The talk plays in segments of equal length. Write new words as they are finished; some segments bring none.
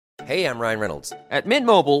Hey, I'm Ryan Reynolds. At Mint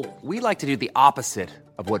Mobile, we like to do the opposite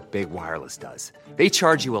of what Big Wireless does. They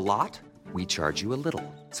charge you a lot, we charge you a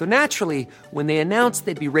little. So naturally, when they announced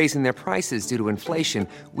they'd be raising their prices due to inflation,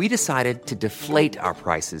 we decided to deflate our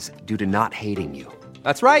prices due to not hating you.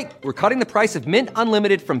 That's right. We're cutting the price of Mint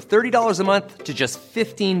Unlimited from $30 a month to just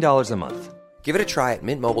 $15 a month. Give it a try at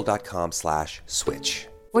mintmobile.com/switch.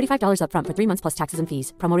 $45 up front for 3 months plus taxes and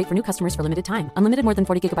fees. Promo rate for new customers for limited time. Unlimited more than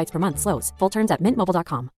 40 gigabytes per month. Slows full terms at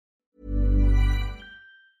mintmobile.com.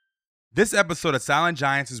 This episode of Silent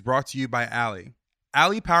Giants is brought to you by Allie.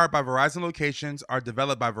 Allie, powered by Verizon locations, are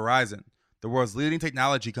developed by Verizon, the world's leading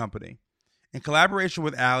technology company. In collaboration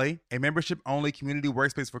with Allie, a membership-only community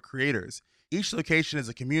workspace for creators, each location is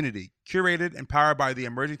a community, curated and powered by the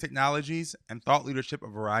emerging technologies and thought leadership of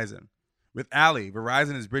Verizon. With Allie,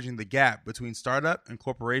 Verizon is bridging the gap between startup and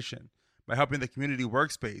corporation by helping the community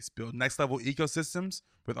workspace build next-level ecosystems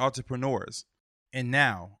with entrepreneurs. And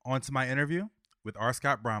now, on to my interview with R.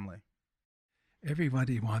 Scott Bromley.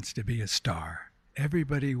 Everybody wants to be a star.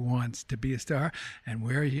 Everybody wants to be a star. And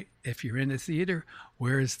if you're in a theater,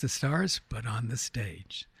 where is the stars? But on the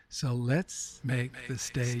stage. So let's make the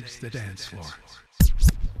stage the dance floor.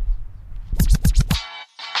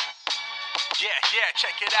 Yeah,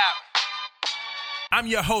 check it out. I'm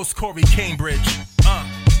your host, Corey Cambridge.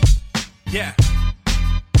 Yeah.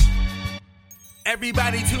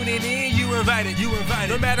 Everybody tuning in, you invited.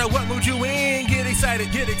 No matter what mood you in, get excited.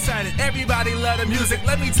 Everybody love the music,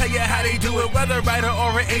 let me tell you how they do it. Whether writer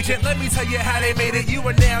or an agent, let me tell you how they made it. You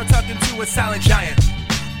are now talking to a silent giant.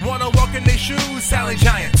 Wanna walk in their shoes, silent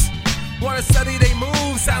giants. Wanna study they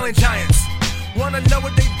moves, silent giants. Wanna know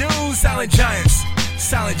what they do, silent giants.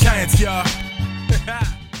 Silent giants, y'all.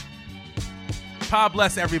 God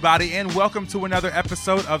bless everybody, and welcome to another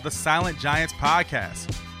episode of the Silent Giants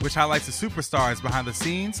podcast, which highlights the superstars behind the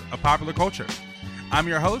scenes of popular culture. I'm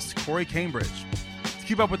your host, Corey Cambridge. To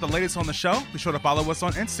keep up with the latest on the show, be sure to follow us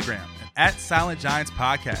on Instagram at Silent Giants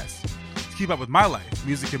Podcast. To keep up with my life,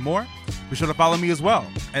 music, and more, be sure to follow me as well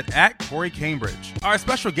at Corey Cambridge. Our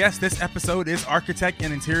special guest this episode is architect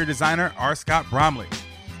and interior designer R. Scott Bromley,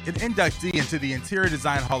 an inductee into the Interior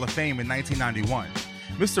Design Hall of Fame in 1991.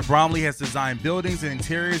 Mr. Bromley has designed buildings and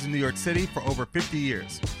interiors in New York City for over 50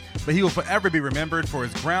 years, but he will forever be remembered for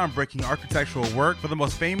his groundbreaking architectural work for the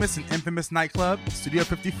most famous and infamous nightclub, Studio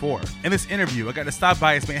 54. In this interview, I got to stop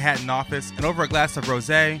by his Manhattan office, and over a glass of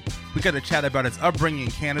rosé, we got to chat about his upbringing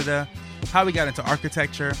in Canada, how he got into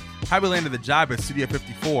architecture, how he landed the job at Studio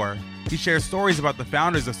 54. He shares stories about the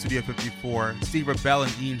founders of Studio 54, Steve Rebell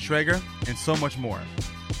and Ian Schrager, and so much more.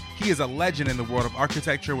 He is a legend in the world of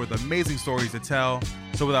architecture with amazing stories to tell.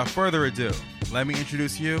 So without further ado, let me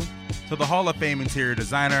introduce you to the Hall of Fame interior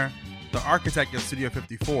designer, the architect of Studio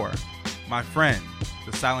 54, my friend,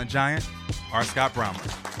 the silent giant, R. Scott Bromley.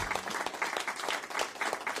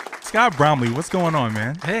 Scott Bromley, what's going on,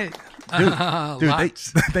 man? Hey. Dude,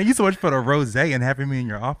 thank you so much for the rosé and having me in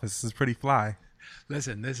your office. This is pretty fly.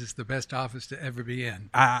 Listen, this is the best office to ever be in.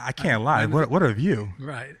 I can't lie. What a view.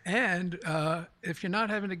 Right. And if you're not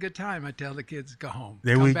having a good time, I tell the kids, go home.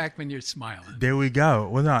 Come back when you're smiling. There we go.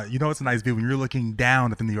 Well, no, you know it's a nice view when you're looking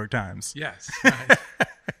down at the New York Times. Yes. Right.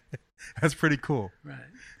 That's pretty cool. Right.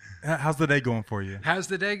 How's the day going for you? How's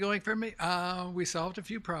the day going for me? We solved a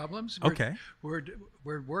few problems.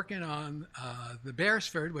 We're working on the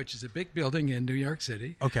Beresford, which is a big building in New York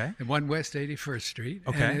City. Okay. And 1 West 81st Street.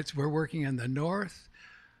 Okay. And we're working on the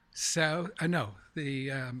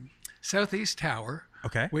Southeast Tower.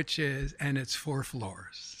 Okay. It's 4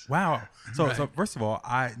 floors. Wow. So Right. first of all,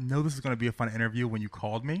 I know this is going to be a fun interview when you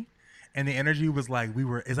called me. And the energy was like we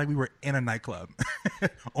were in a nightclub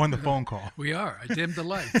on the phone call. We are. I dimmed the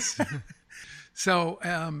lights. So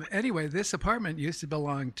anyway, this apartment used to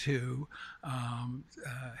belong to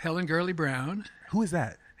Helen Gurley Brown. Who is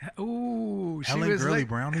that? Ooh, she Helen was Gurley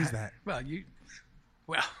Brown? Who's that? Well,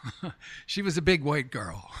 she was a big white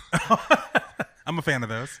girl. I'm a fan of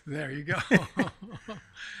those. There you go.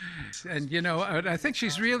 And, I think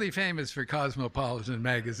she's really famous for Cosmopolitan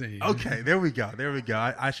magazine. Okay, there we go.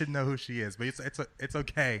 I should know who she is, but it's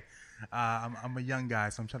okay. I'm a young guy,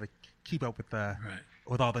 so I'm trying to keep up with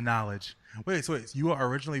all the knowledge. Wait, so you are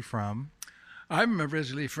originally from? I'm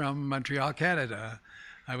originally from Montreal, Canada.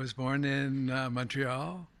 I was born in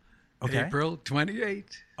Montreal, April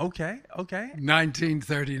 28. Okay.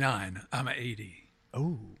 1939. I'm 80.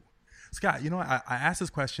 Oh. Scott, I ask this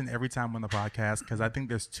question every time I'm on the podcast because I think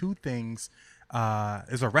there's two things.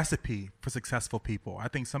 There's a recipe for successful people. I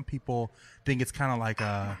think some people think it's kind of like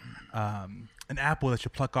an apple that you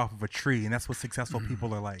pluck off of a tree, and that's what successful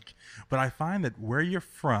people are like. But I find that where you're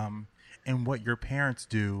from and what your parents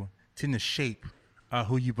do tend to shape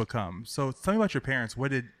who you become. So tell me about your parents.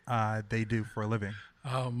 What did they do for a living?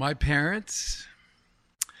 My parents,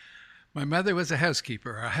 my mother was a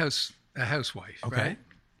housekeeper, a housewife, Okay. right?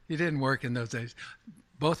 You didn't work in those days.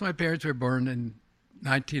 Both my parents were born in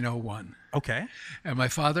 1901. Okay. And my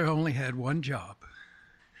father only had one job.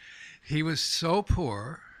 He was so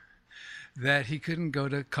poor that he couldn't go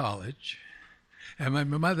to college. And my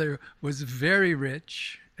mother was very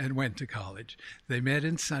rich and went to college. They met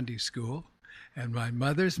in Sunday school, and my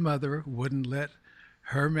mother's mother wouldn't let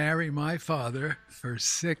her marry my father for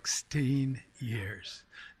 16 years.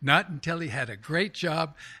 Not until he had a great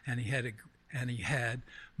job and he had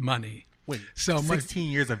money. Wait, so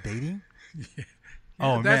 16 years of dating? Yeah,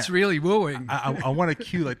 oh, that's man. really wooing. I want to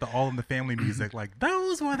cue like the All in the Family music, like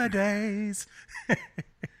those were the days.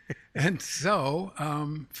 And so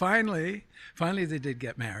finally they did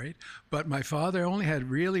get married. But my father only had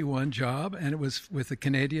really one job, and it was with the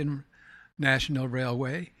Canadian National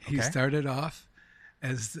Railway. He Okay. started off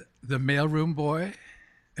as the mailroom boy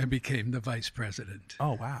and became the vice president.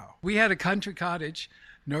 Oh, wow. We had a country cottage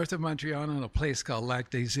north of Montreal in a place called Lac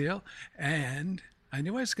des Îles, and I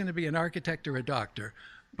knew I was going to be an architect or a doctor,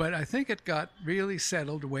 but I think it got really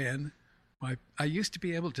settled when I used to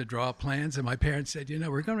be able to draw plans, and my parents said,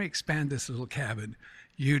 we're going to expand this little cabin.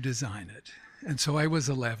 You design it. And so I was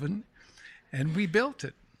 11, and we built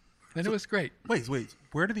it, and it was great. Wait.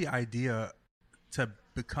 Where did the idea to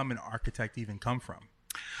become an architect even come from?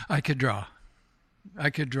 I could draw.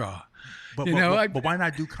 But why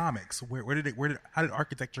not do comics? How did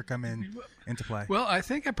architecture come into play? Well, I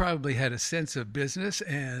think I probably had a sense of business,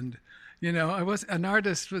 and I was an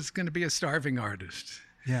artist was going to be a starving artist,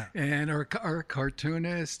 Yeah. or a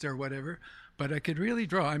cartoonist or whatever. But I could really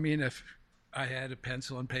draw. I mean, if I had a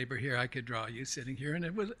pencil and paper here, I could draw you sitting here, and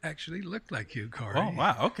it would actually look like you, Corey. Oh,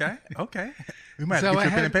 wow. Okay. We might have to get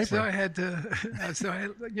your pen and paper. So I had to,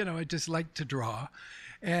 I just liked to draw.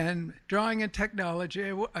 And drawing and technology,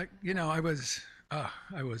 I was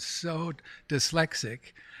so dyslexic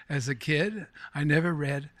as a kid. I never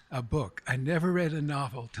read a book. I never read a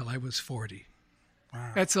novel till I was 40.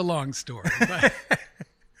 Wow. That's a long story.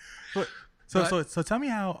 So tell me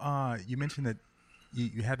how you mentioned that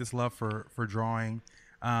you had this love for drawing,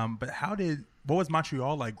 but what was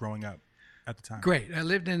Montreal like growing up at the time? Great. I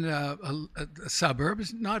lived in a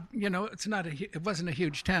suburbs. Not, it wasn't a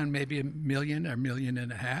huge town. Maybe 1 million or 1.5 million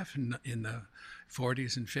in the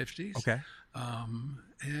 40s and 50s. Okay.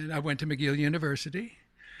 And I went to McGill University,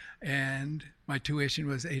 and my tuition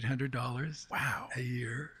was $800. Wow. A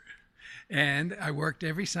year, and I worked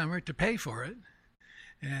every summer to pay for it.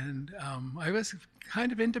 And I was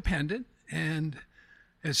kind of independent. And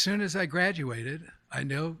as soon as I graduated, I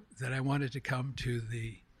knew that I wanted to come to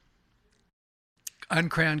the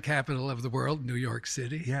uncrowned capital of the world, New York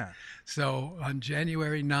City. Yeah. So on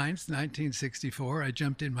January 9th, 1964, I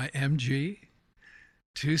jumped in my MG,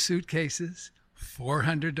 2 suitcases,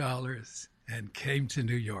 $400, and came to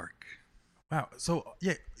New York. Wow. So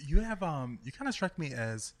yeah, you have you kind of struck me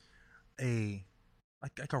as a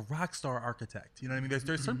rock star architect. You know what I mean?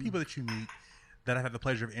 There's certain people that you meet that I've had the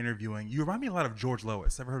pleasure of interviewing. You remind me a lot of George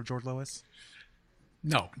Lois. Ever heard of George Lois?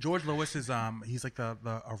 No. George Lois is he's like a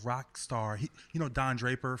rock star. Don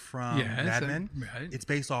Draper from Mad Men. Right. It's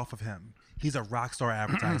based off of him. He's a rock star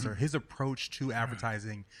advertiser. His approach to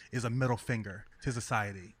advertising is a middle finger to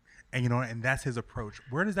society, and that's his approach.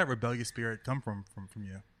 Where does that rebellious spirit come from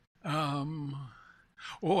you? I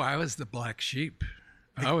was the black sheep.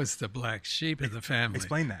 I was the black sheep of the family.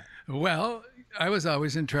 Explain that. Well, I was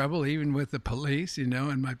always in trouble, even with the police,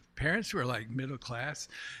 and my parents were like middle class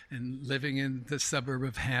and living in the suburb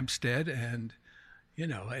of Hampstead. And,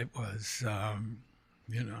 it was,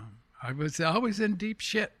 I was always in deep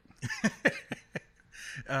shit.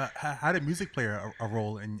 How did music play a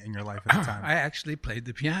role in your life at the time? I actually played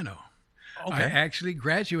the piano. Okay. I actually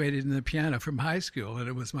graduated in the piano from high school, and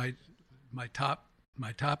it was my top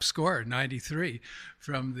score, 93,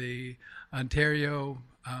 from the Ontario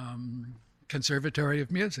Conservatory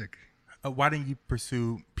of Music. Why didn't you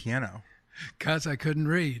pursue piano? Because I couldn't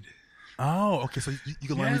read. Oh, okay. So you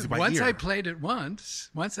can learn music by once ear. I played it once,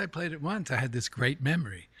 I had this great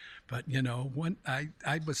memory. But, when I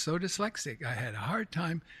was so dyslexic, I had a hard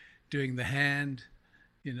time doing the hand,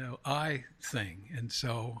 eye thing. And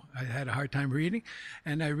so I had a hard time reading.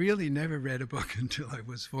 And I really never read a book until I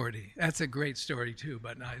was 40. That's a great story, too.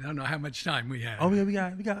 But I don't know how much time we have. Oh, yeah, we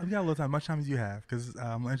got a little time. Much time as you have, because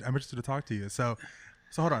I'm interested to talk to you. So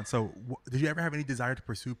hold on. So did you ever have any desire to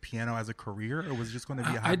pursue piano as a career, or was it just going to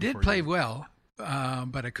be a hobby? I did play well,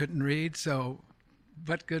 but I couldn't read. So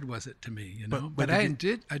what good was it to me, But I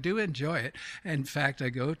do enjoy it. In fact, I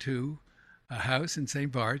go to a house in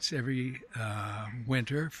St. Bart's every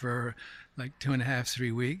winter for like 2.5,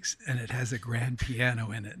 3 weeks, and it has a grand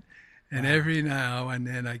piano in it. And every now and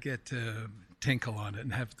then I get to tinkle on it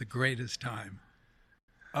and have the greatest time.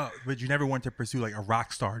 Oh, but you never wanted to pursue like a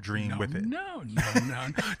rock star dream with it? No.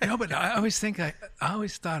 But I always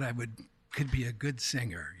thought I could be a good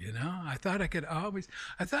singer. I thought I could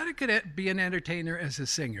be an entertainer as a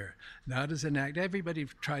singer, not as an actor. Everybody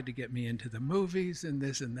tried to get me into the movies and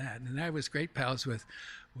this and that, and I was great pals with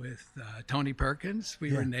Tony Perkins.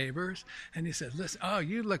 We were neighbors, and he said, "Listen,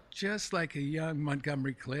 you look just like a young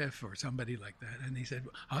Montgomery Clift or somebody like that." And he said,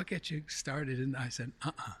 "I'll get you started." And I said,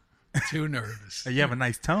 too nervous. You have a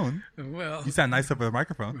nice tone. Well, you sound nice over the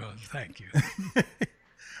microphone. Well, thank you.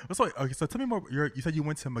 So tell me more. You said you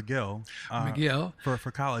went to McGill.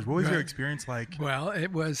 For college. What was your experience like? Well,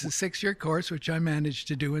 it was a 6-year course, which I managed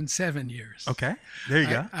to do in 7 years. Okay, there you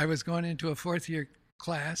go. I was going into a 4th-year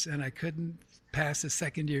class, and I couldn't pass a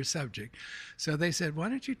 2nd-year subject. So they said, why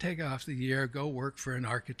don't you take off the year, go work for an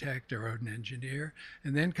architect or an engineer,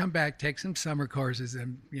 and then come back, take some summer courses,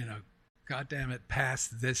 and, God damn it, pass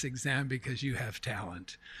this exam because you have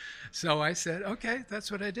talent. So I said, okay, that's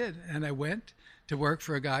what I did. And I went to work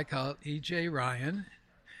for a guy called E.J. Ryan,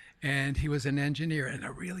 and he was an engineer and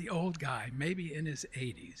a really old guy, maybe in his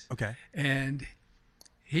 80s. Okay. And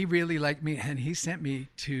he really liked me, and he sent me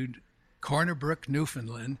to Corner Brook,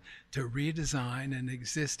 Newfoundland, to redesign an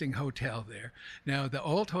existing hotel there. Now, the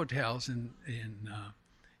old hotels in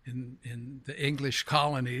the English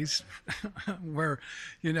colonies were,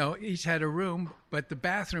 each had a room, but the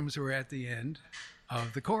bathrooms were at the end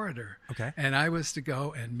of the corridor. Okay. And I was to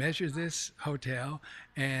go and measure this hotel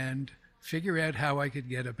and figure out how I could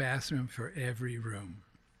get a bathroom for every room.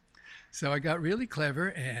 So I got really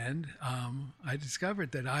clever, and I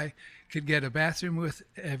discovered that I could get a bathroom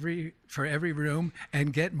for every room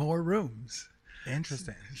and get more rooms.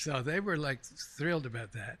 Interesting. So they were like thrilled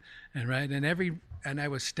about that, and I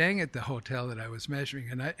was staying at the hotel that I was measuring,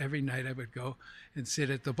 and every night I would go and sit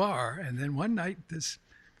at the bar. And then one night,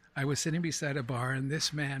 I was sitting beside a bar, and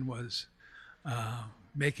this man was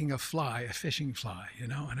making a fishing fly,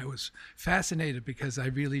 and I was fascinated because I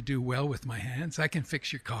really do well with my hands. I can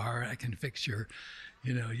fix your car, I can fix your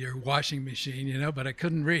washing machine, but I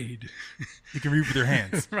couldn't read. You can read with your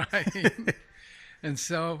hands. Right. And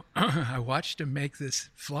so I watched him make this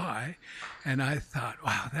fly, and I thought,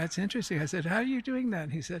 wow, that's interesting. I said, how are you doing that?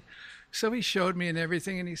 And he said, so he showed me and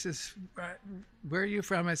everything, and he says, where are you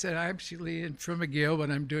from? I said, I'm actually from McGill,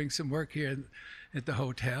 but I'm doing some work here at the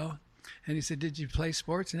hotel. And he said, did you play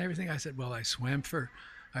sports and everything? I said, well, I swam for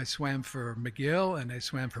McGill, and I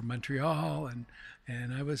swam for Montreal,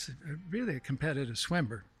 and I was really a competitive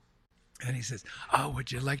swimmer. And he says,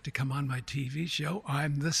 would you like to come on my TV show?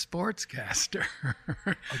 I'm the sportscaster.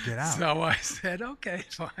 Oh, get out. So I said, okay,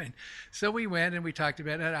 fine. So we went and we talked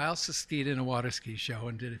about it. I also skied in a water ski show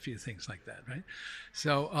and did a few things like that, right?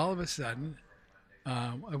 So all of a sudden,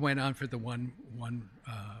 I went on for the one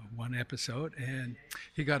episode, and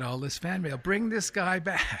he got all this fan mail. Bring this guy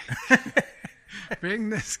back.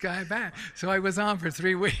 Bring this guy back. So I was on for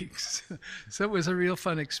 3 weeks. So it was a real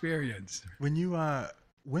fun experience.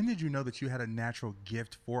 When did you know that you had a natural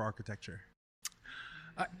gift for architecture?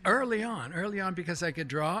 Early on, because I could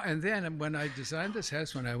draw. And then when I designed this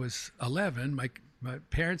house when I was 11, my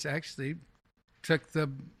parents actually took the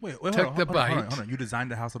bite. Hold on. You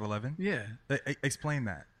designed the house at 11? Yeah. Explain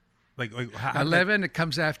that. Like how 11, it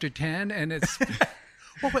comes after 10, and it's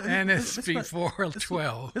it's before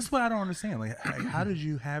 12. This is what I don't understand. Like, how did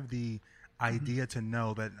you have the idea to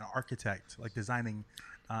know that an architect, like designing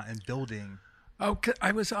and building? Oh,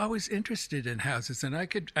 I was always interested in houses, and I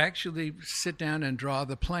could actually sit down and draw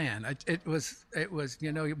the plan. It was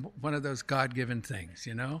one of those God-given things,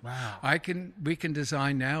 Wow. We can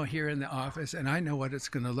design now here in the office, and I know what it's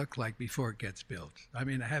going to look like before it gets built. I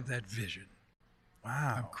mean, I have that vision.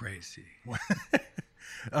 Wow. I'm crazy.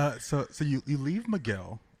 So you leave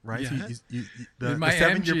McGill, right? Yeah. So the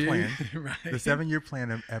 7-year plan, right. the 7-year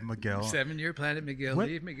plan at McGill. 7-year plan at McGill.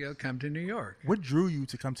 Leave McGill, come to New York. What drew you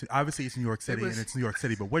to come to? Obviously, it's New York City, and it's New York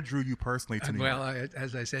City. But what drew you personally to New York? Well,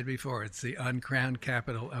 as I said before, it's the uncrowned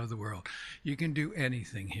capital of the world. You can do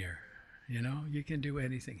anything here. You can do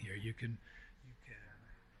anything here.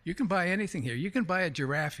 You can buy anything here. You can buy a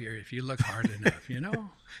giraffe here if you look hard enough.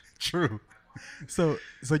 True. So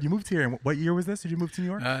you moved here, and what year was this? Did you move to New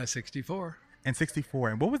York? 64. And 64.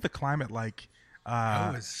 And what was the climate like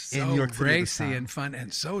it was so in New York City racy and fun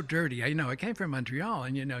and so dirty. I came from Montreal,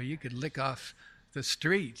 and you could lick off the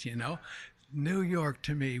street. New York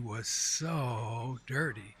to me was so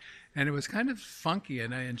dirty, and it was kind of funky,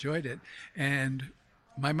 and I enjoyed it. And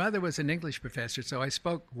my mother was an English professor, so I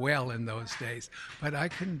spoke well in those days, but I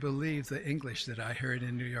couldn't believe the English that I heard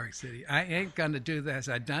in New York City. I ain't going to do this.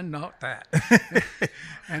 I done not that.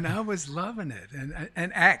 And I was loving it.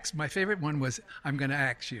 And axe. My favorite one was, I'm going to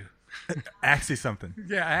axe you. Ask you something.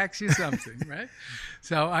 Yeah, axe you something, right?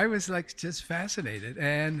 So I was like just fascinated.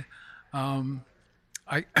 And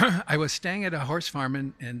I was staying at a horse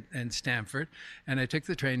farm in Stamford, and I took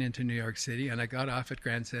the train into New York City, and I got off at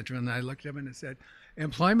Grand Central, and I looked up and it said,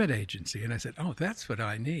 employment agency. And I said, oh, that's what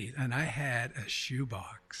I need. And I had a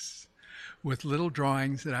shoebox with little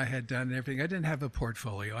drawings that I had done and everything. I didn't have a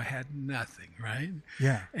portfolio. I had nothing, right?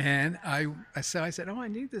 Yeah. And I said, oh, I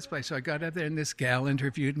need this place. So I got up there, and this gal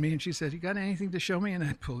interviewed me, and she said, you got anything to show me? And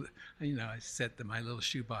I pulled, I set my little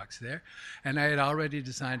shoebox there. And I had already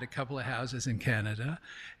designed a couple of houses in Canada.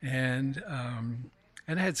 And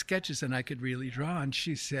I had sketches, and I could really draw. And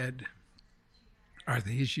she said, are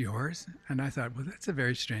these yours? And I thought, well, that's a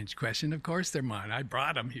very strange question. Of course they're mine. I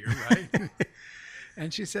brought them here, right?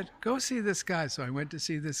 And she said, go see this guy. So I went to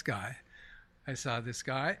see this guy. I saw this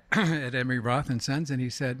guy at Emery Roth and Sons, and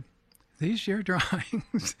he said, these your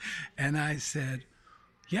drawings? And I said,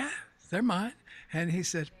 yeah, they're mine. And he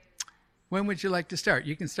said, when would you like to start?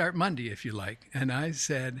 You can start Monday if you like. And I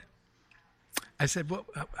said,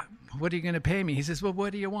 what are you going to pay me? He says, well,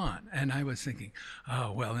 what do you want? And I was thinking,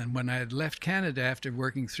 oh, well, and when I had left Canada after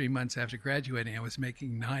working 3 months after graduating, I was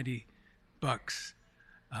making $90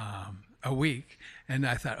 a week. And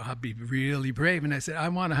I thought, I'll be really brave. And I said, I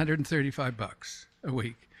want $135 a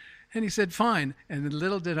week. And he said, fine. And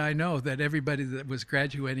little did I know that everybody that was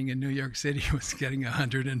graduating in New York City was getting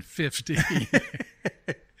 $150.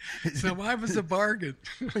 So I was a bargain.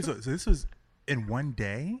 Wait, so this was in one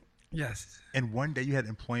day? Yes. And one day you had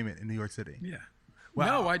employment in New York City? Yeah.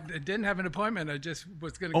 Wow. No, I didn't have an appointment. I just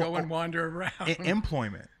was going to go and wander around.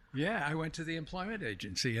 Employment? Yeah, I went to the employment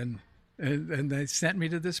agency, and they sent me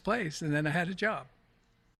to this place, and then I had a job.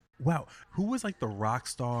 Wow. Who was like the rock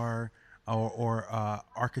star or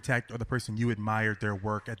architect or the person you admired their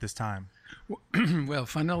work at this time? Well,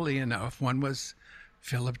 funnily enough, one was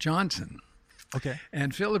Philip Johnson. Okay.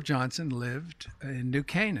 And Philip Johnson lived in New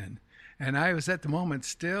Canaan. And I was at the moment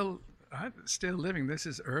I'm still living. This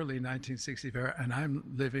is early 1964, and I'm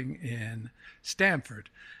living in Stamford.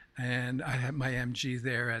 And I had my MG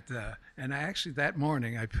there and I actually that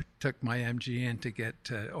morning I took my MG in to get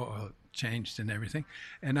oil changed and everything.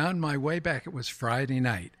 And on my way back, it was Friday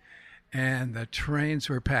night, and the trains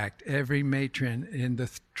were packed. Every matron in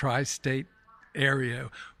the tri-state area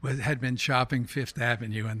had been shopping Fifth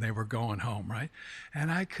Avenue, and they were going home, right? And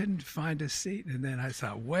I couldn't find a seat. And then I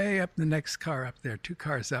saw way up the next car up there, 2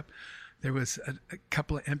 cars up, there was a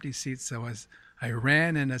couple of empty seats. So I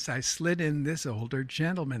ran, and as I slid in, this older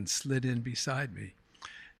gentleman slid in beside me.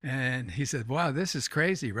 And he said, wow, this is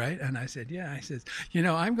crazy, right? And I said, yeah. I said,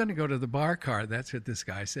 I'm going to go to the bar car. That's what this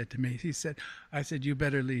guy said to me. I said, you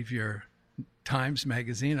better leave your Times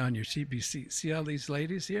magazine on your seat. See all these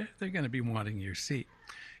ladies here? They're going to be wanting your seat.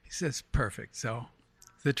 He says, perfect. So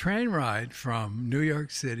the train ride from New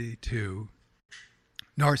York City to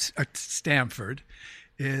Stamford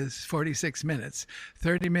is 46 minutes.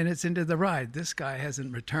 30 minutes into the ride, this guy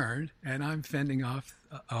hasn't returned, and I'm fending off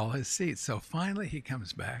all his seats. So finally he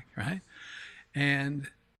comes back, right? And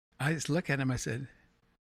I just look at him, I said,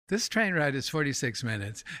 this train ride is 46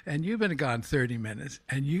 minutes, and you've been gone 30 minutes,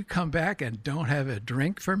 and you come back and don't have a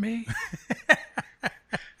drink for me?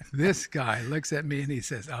 This guy looks at me, and he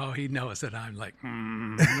says, oh, he knows that I'm like,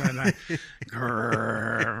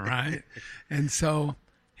 right? And so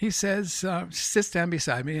he says, sits down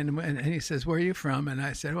beside me, and he says, where are you from? And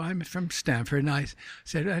I said, well, I'm from Stamford. And I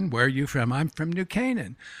said, and where are you from? I'm from New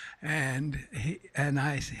Canaan. And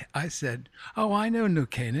I said, oh, I know New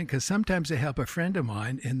Canaan, because sometimes I help a friend of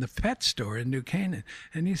mine in the pet store in New Canaan.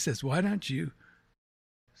 And he says, why don't you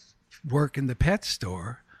work in the pet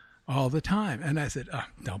store all the time? And I said, oh,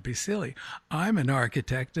 don't be silly. I'm an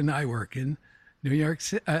architect, and I work in New York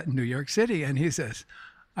City. And he says,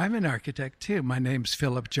 I'm an architect too. My name's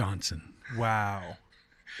Philip Johnson. Wow.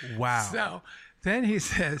 So then he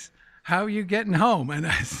says, how are you getting home? And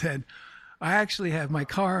I said, I actually have my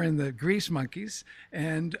car in the Grease Monkeys,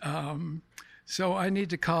 and so I need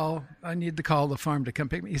to call the farm to come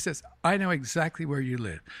pick me. He says, I know exactly where you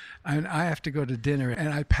live, and I have to go to dinner,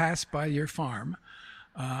 and I pass by your farm,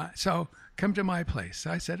 so come to my place.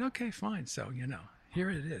 I said, okay, fine. So here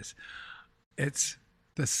it is.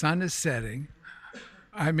 The sun is setting.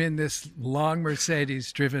 I'm in this long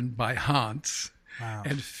Mercedes driven by Hans. Wow.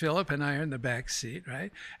 And Philip and I are in the back seat,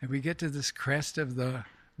 right? And we get to this crest of the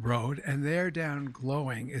road, and there down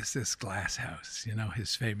glowing is this glass house,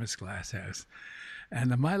 his famous glass house.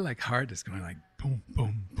 And my heart is going like boom,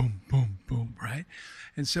 boom, boom, boom, boom, right?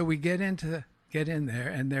 And so we get in there,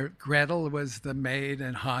 and there Gretel was the maid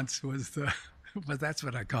and Hans was the, well, that's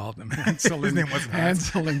what I called them. His name wasn't Hans.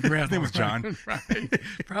 Hansel and Gretel. His name was John. Right,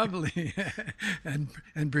 probably, and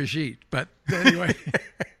Brigitte. But anyway,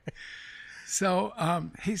 so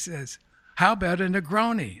he says, how about a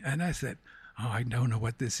Negroni? And I said, oh, I don't know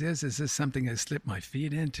what this is. Is this something I slipped my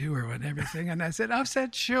feet into or what, everything? And I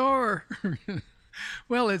said, sure.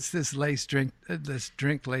 Well, it's this drink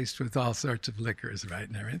laced with all sorts of liquors, right,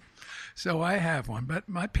 and everything. So I have one, but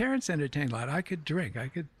my parents entertained a lot. I could drink.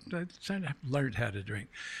 I learned how to drink.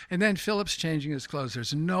 And then Philip's changing his clothes.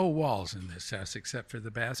 There's no walls in this house except for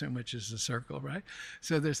the bathroom, which is a circle, right?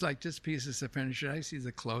 So there's just pieces of furniture. I see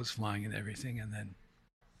the clothes flying and everything, and then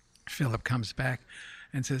Philip comes back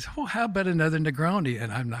and says, well, how about another Negroni?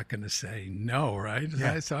 And I'm not going to say no, right?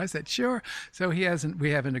 Yeah. So I said, sure. So we have a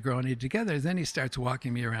Negroni together. Then he starts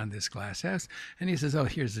walking me around this glass house, and he says, oh,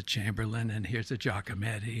 here's a Chamberlain, and here's a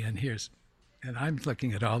Giacometti, and I'm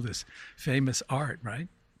looking at all this famous art, right?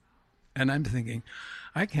 And I'm thinking,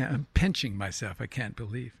 I'm pinching myself. I can't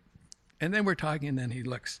believe. And then we're talking, and then he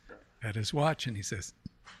looks at his watch, and he says,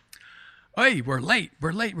 hey, we're late.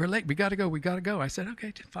 We got to go. I said,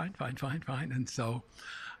 okay, fine. And so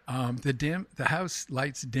the house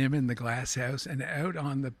lights dim in the glass house, and out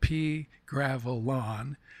on the pea gravel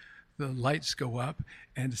lawn, the lights go up,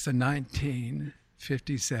 and it's a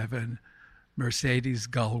 1957 Mercedes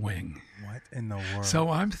Gullwing. What in the world?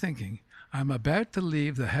 So I'm thinking, I'm about to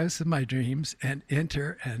leave the house of my dreams and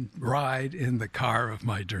enter and ride in the car of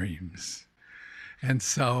my dreams. And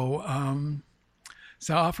so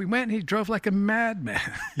off we went, and he drove like a madman.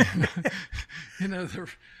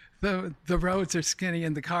 The roads are skinny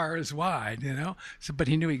and the car is wide, So, but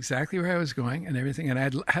he knew exactly where I was going and everything. And I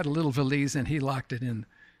had a little valise, and he locked it in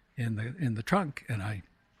the trunk.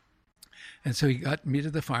 And so he got me to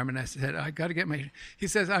the farm, and I said, I got to get he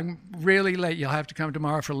says, I'm really late. You'll have to come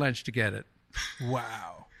tomorrow for lunch to get it.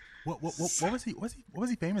 Wow. What was he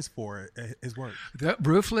famous for? His work. The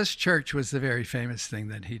roofless church was the very famous thing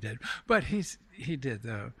that he did. But he did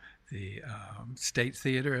the State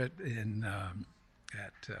Theater at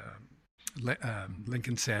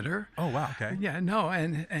Lincoln Center. Oh wow! Okay. Yeah, no,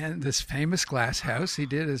 and this famous glass house he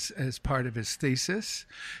did as part of his thesis.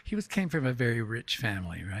 He came from a very rich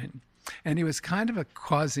family, right? And he was kind of a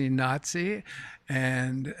quasi-Nazi,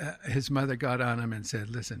 and his mother got on him and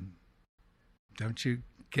said, "Listen, don't you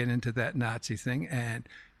get into that Nazi thing, and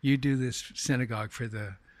you do this synagogue for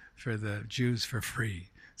the Jews for free."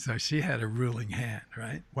 So she had a ruling hand,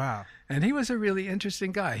 right? Wow. And he was a really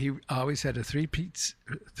interesting guy. He always had a three-piece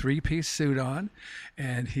suit on,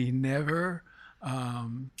 and he never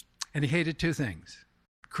and he hated two things: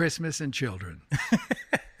 Christmas and children.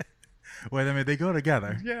 Well, I mean, they go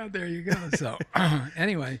together. Yeah, there you go. So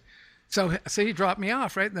anyway, so he dropped me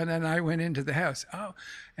off, right? And then I went into the house. Oh,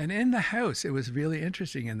 and in the house, it was really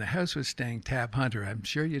interesting. In the house was staying Tab Hunter. I'm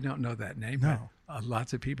sure you don't know that name. No. But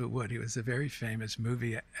lots of people would. He was a very famous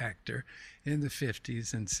movie actor in the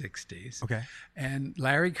 50s and 60s. Okay. And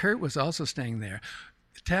Larry Kurt was also staying there.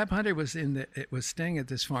 Tab Hunter was staying at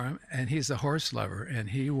this farm, and he's a horse lover,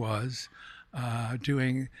 and he was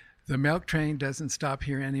doing The Milk Train Doesn't Stop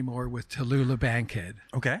Here Anymore with Tallulah Bankhead.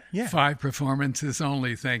 Okay. Yeah. 5 performances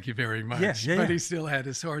only, thank you very much. Yeah. But he still had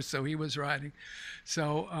his horse, so he was riding.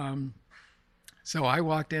 So I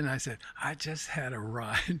walked in, and I said, I just had a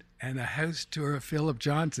ride and a house tour of Philip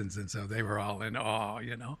Johnson's. And so they were all in awe,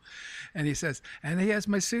 And he says, and he has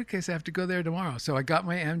my suitcase. I have to go there tomorrow. So I got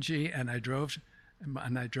my MG, and I drove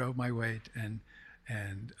my way and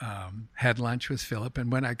had lunch with Philip.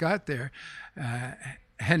 And when I got there,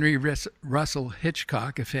 Henry Russell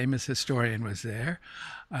Hitchcock, a famous historian, was there.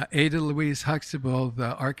 Ada Louise Huxtable,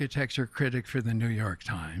 the architecture critic for the New York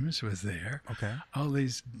Times, was there. Okay. All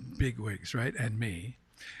these bigwigs, right? And me.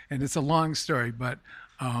 And it's a long story, but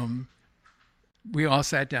we all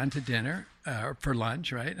sat down to dinner for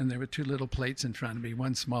lunch, right? And there were 2 little plates in front of me,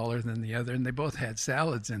 one smaller than the other, and they both had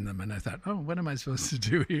salads in them. And I thought, oh, what am I supposed to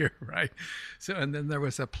do here, right? So, and then there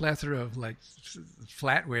was a plethora of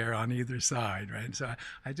flatware on either side, right? So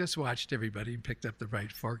I just watched everybody and picked up the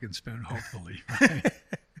right fork and spoon, hopefully, right?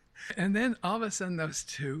 And then all of a sudden, those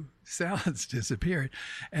 2 salads disappeared.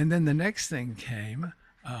 And then the next thing came,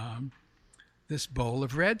 this bowl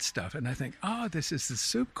of red stuff. And I think, oh, this is the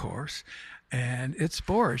soup course. And it's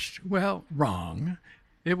borscht. Well, wrong.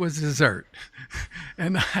 It was dessert.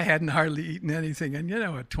 And I hadn't hardly eaten anything. And,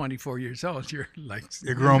 at 24 years old, you're like...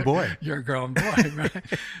 You're a grown boy. You're a grown boy, right?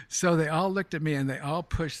 So they all looked at me and they all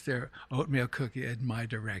pushed their oatmeal cookie in my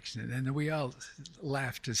direction. And we all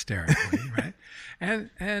laughed hysterically, right?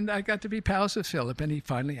 And I got to be pals with Philip, and he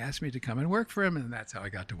finally asked me to come and work for him, and that's how I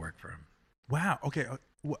got to work for him. Wow. Okay.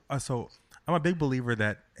 So I'm a big believer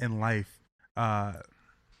that in life,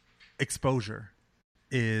 exposure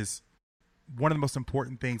is one of the most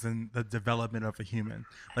important things in the development of a human.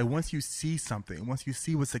 Like once you see something, once you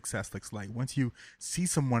see what success looks like, once you see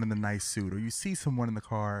someone in the nice suit, or you see someone in the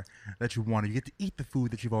car that you want, or you get to eat the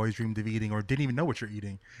food that you've always dreamed of eating or didn't even know what you're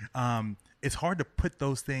eating, it's hard to put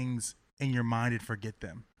those things in your mind and forget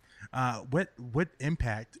them. What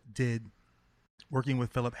impact did working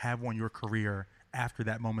with Philip have on your career after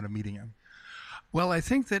that moment of meeting him? Well, I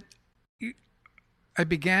think that I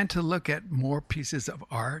began to look at more pieces of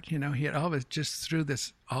art. He had always just threw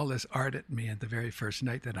all this art at me at the very first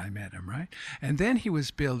night that I met him, right? And then he was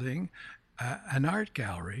building an art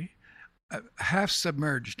gallery, half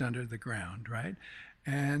submerged under the ground, right?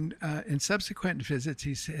 And in subsequent visits,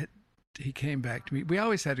 he came back to me. We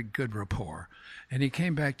always had a good rapport. And he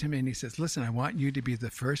came back to me and he says, listen, I want you to be the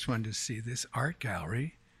first one to see this art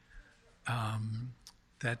gallery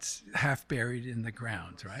that's half buried in the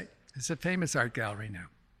ground, right? It's a famous art gallery now.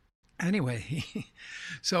 Anyway,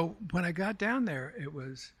 so when I got down there, it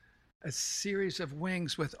was a series of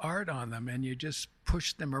wings with art on them, and you just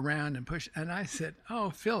pushed them around and pushed. And I said, oh,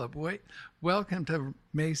 Philip, welcome to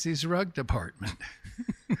Macy's rug department.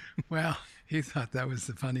 Well, he thought that was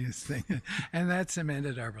the funniest thing. And that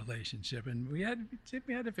cemented our relationship. And we had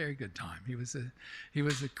a very good time. He was a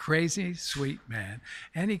crazy, sweet man.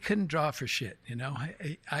 And he couldn't draw for shit,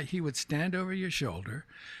 He would stand over your shoulder,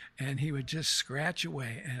 and he would just scratch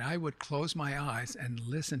away, and I would close my eyes and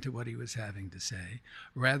listen to what he was having to say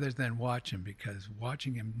rather than watch him, because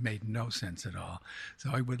watching him made no sense at all.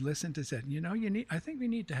 So I would listen to say, I think we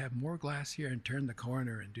need to have more glass here and turn the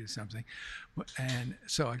corner and do something. And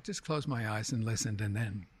so I just closed my eyes and listened, and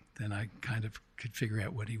then I kind of could figure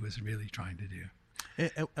out what he was really trying to do.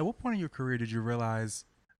 At what point in your career did you realize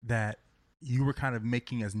that you were kind of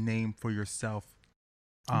making a name for yourself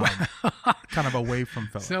kind of away from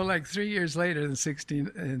Philip? So like 3 years later in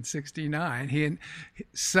 69, he and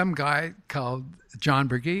some guy called John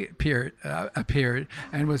Berge appeared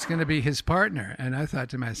and was going to be his partner. And I thought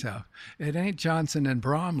to myself, it ain't Johnson and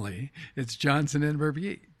Bromley, it's Johnson and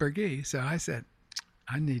Berge. So I said,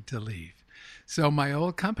 I need to leave. So my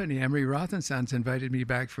old company, Emery Roth & Sons, invited me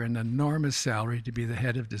back for an enormous salary to be the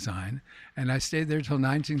head of design. And I stayed there till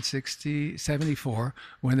 1974,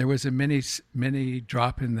 when there was a mini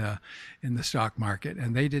drop in the stock market,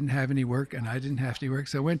 and they didn't have any work and I didn't have any work.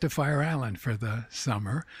 So I went to Fire Island for the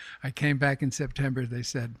summer. I came back in September. They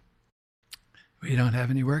said, we don't have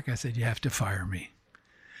any work. I said, you have to fire me.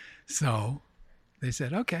 So they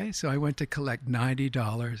said, okay. So I went to collect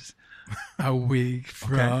 $90 a week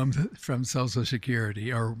from Social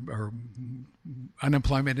Security or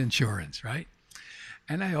unemployment insurance, right?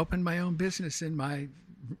 And I opened my own business in my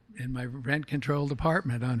rent-controlled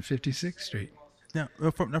apartment on 56th Street. Now,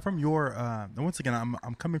 from your once again,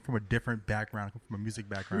 I'm coming from a different background, from a music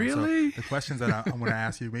background. Really? So the questions that I'm going to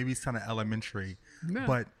ask you, maybe it's kind of elementary,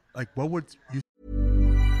 but like, what would you?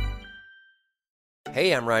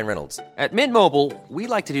 Hey, I'm Ryan Reynolds. At Mint Mobile, we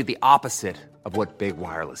like to do the opposite of what Big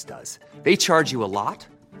Wireless does. They charge you a lot,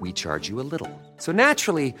 we charge you a little. So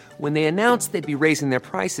naturally, when they announced they'd be raising their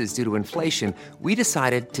prices due to inflation, we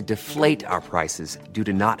decided to deflate our prices due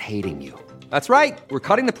to not hating you. That's right. We're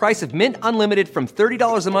cutting the price of Mint Unlimited from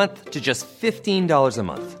 $30 a month to just $15 a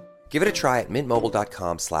month. Give it a try at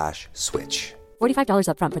mintmobile.com/switch. $45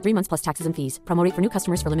 up front for 3 months plus taxes and fees. Promo rate for new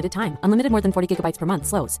customers for limited time. Unlimited more than 40 gigabytes per month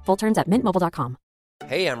slows. Full terms at mintmobile.com.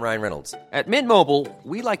 Hey, I'm Ryan Reynolds. At Mint Mobile,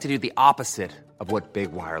 we like to do the opposite of what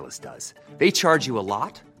Big Wireless does. They charge you a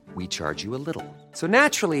lot, we charge you a little. So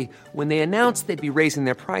naturally, when they announced they'd be raising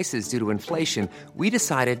their prices due to inflation, we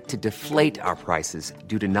decided to deflate our prices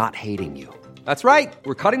due to not hating you. That's right.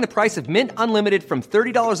 We're cutting the price of Mint Unlimited from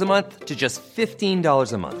 $30 a month to just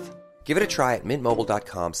 $15 a month. Give it a try at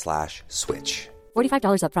mintmobile.com/switch.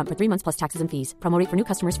 $45 up front for 3 months plus taxes and fees. Promo rate for new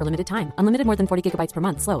customers for limited time. Unlimited more than 40 gigabytes per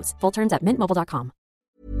month slows. Full terms at mintmobile.com.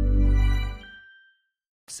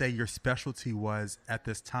 Say your specialty was at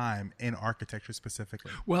this time in architecture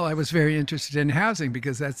specifically? Well, I was very interested in housing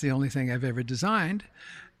because that's the only thing I've ever designed,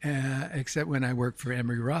 except when I worked for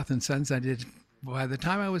Emery Roth & Sons. By the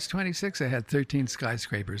time I was 26, I had 13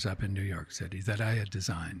 skyscrapers up in New York City that I had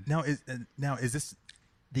designed. Now is this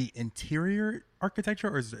the interior architecture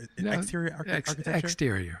or is it exterior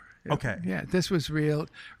architecture? Okay. Yeah, this was real.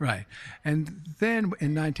 Right. And then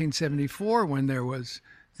in 1974, when there was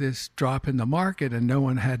this drop in the market and no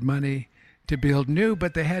one had money to build new,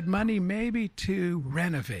 but they had money maybe to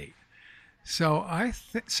renovate. So I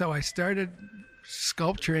started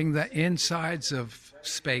sculpturing the insides of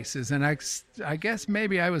spaces, and I guess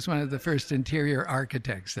maybe I was one of the first interior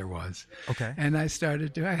architects there was. Okay. And I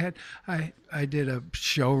started to I did a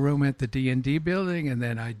showroom at the D&D building, and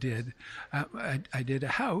then I did a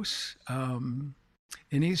house in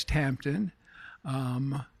East Hampton,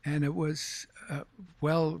 and it was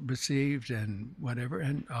well received and whatever.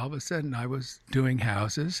 And all of a sudden, I was doing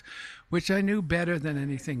houses, which I knew better than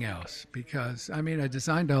anything else, because I mean, I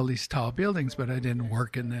designed all these tall buildings, but I didn't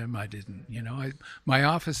work in them. I didn't, my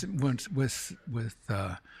office with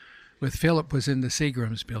Philip was in the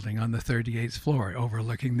Seagram's building on the 38th floor,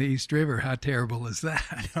 overlooking the East River. How terrible is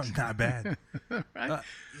that? Not bad. Right?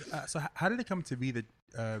 So how did it come to be that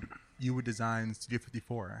you would design Studio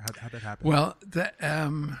 54? How'd that happen? Well,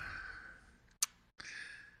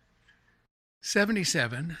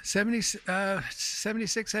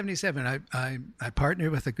 76, 77, I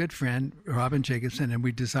partnered with a good friend, Robin Jacobson, and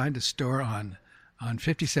we designed a store on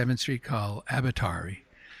 57th Street called Abattoiry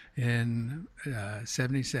in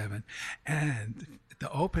 77. And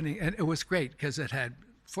the opening, and it was great because it had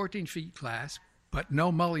 14 feet glass, but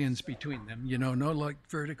no mullions between them, no like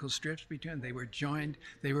vertical strips between them.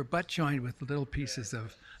 They were butt joined with little pieces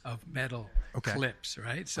of metal clips,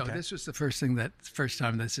 right? So this was the first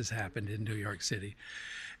time this has happened in New York City.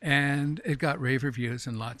 And it got rave reviews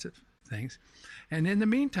and lots of things. And in the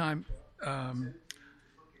meantime, a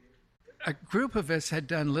group of us had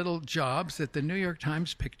done little jobs that the New York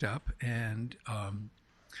Times picked up and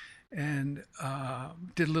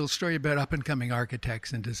did a little story about up-and-coming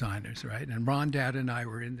architects and designers, right? And Ron Dowd and I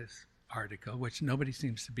were in this article, which nobody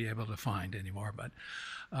seems to be able to find anymore, but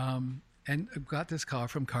and got this call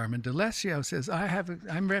from Carmen DeLessio. Says,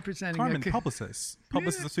 I'm representing Carmen, publicist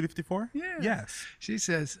of Studio 54? Yeah. Yes. She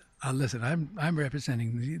says, listen, I'm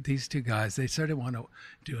representing these two guys. They sort of want to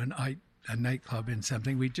do a nightclub in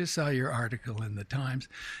something. We just saw your article in the Times.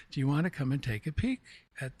 Do you want to come and take a peek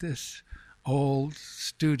at this old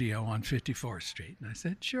studio on 54th Street? And I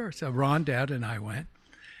said, sure. So Ron Dowd and I went,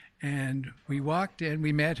 and we walked in.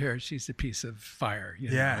 We met her. She's a piece of fire.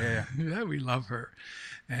 Yeah. Yeah, we love her.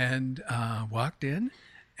 And walked in,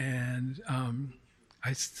 and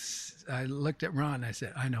I looked at Ron. I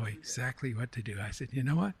said, I know exactly what to do. I said, you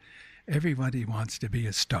know what? Everybody wants to be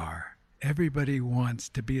a star. Everybody wants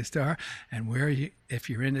to be a star. And if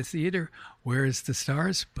you're in a theater, where is the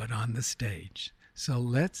stars? But on the stage. So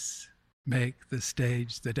let's make the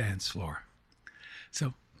stage the dance floor.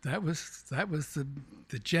 So that was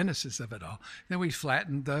the genesis of it all. Then we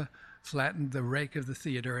flattened the rake of the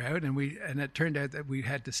theater out, and it turned out that we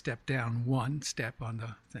had to step down one step on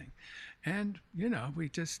the thing. And we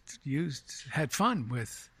just had fun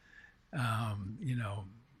with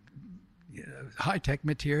high-tech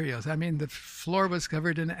materials. I mean, the floor was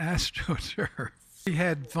covered in AstroTurf. We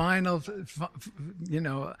had vinyl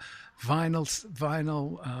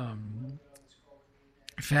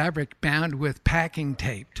fabric bound with packing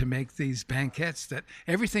tape to make these banquettes that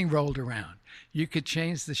everything rolled around. You could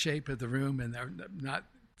change the shape of the room, and not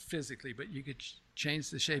physically, but you could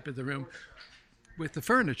change the shape of the room with the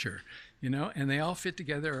furniture, and they all fit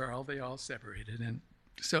together, or they all separated. And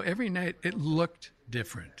so every night it looked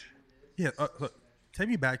different. Yeah, look, take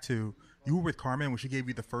me back to, you were with Carmen when she gave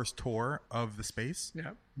you the first tour of the space.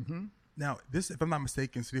 Yeah. Mm-hmm. Now, this, if I'm not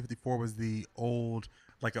mistaken, Studio 54 was an old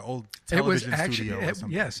television studio or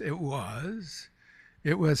something. Yes, it was.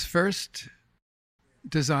 It was first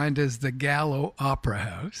designed as the Gallo Opera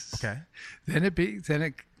House. Okay. Then it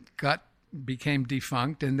became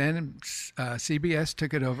defunct, and then CBS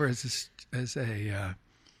took it over as a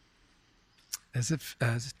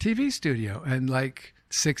TV studio, and like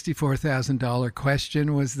 $64,000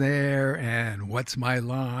 Question was there, and What's My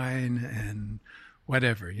Line, and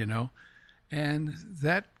whatever, and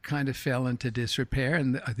that kind of fell into disrepair.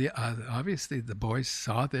 And obviously the boys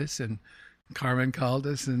saw this, and Carmen called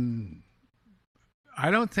us, and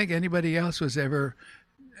I don't think anybody else was ever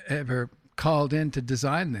called in to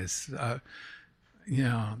design this.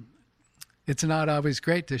 It's not always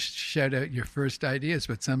great to shout out your first ideas,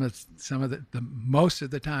 but most of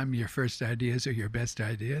the time your first ideas are your best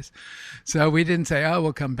ideas. So we didn't say,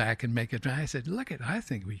 we'll come back and make it. I said, look, I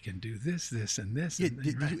think we can do this, and this. Yeah, and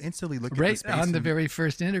did you instantly look at right the space? On the very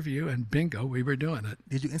first interview, and bingo, we were doing it.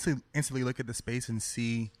 Did you instantly look at the space and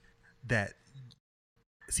see the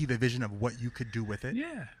vision of what you could do with it?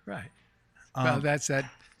 Yeah, right. Well, that's that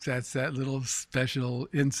little special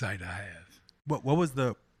insight I have. What was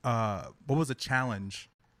the what was a challenge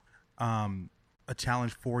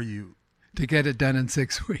for you? To get it done in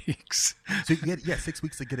 6 weeks. So you get 6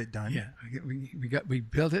 weeks to get it done. Yeah, we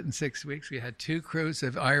built it in 6 weeks. We had 2 crews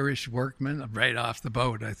of Irish workmen right off the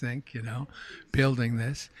boat, I think, building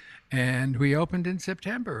this, and we opened in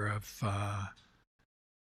September of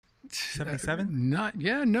 77.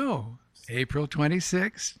 April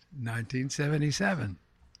 26, 1977.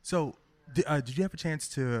 So, did you have a chance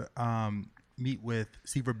to meet with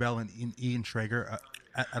Steve Rebell and Ian Traeger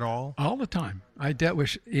at all? All the time. I dealt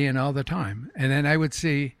with Ian all the time, and then I would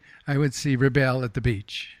see Rebell at the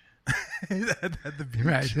beach. At the beach.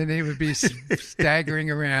 Right, and he would be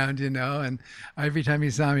staggering around, and every time he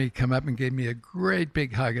saw me, he'd come up and gave me a great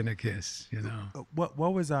big hug and a kiss. What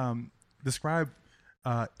was describe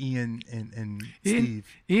Ian and Steve?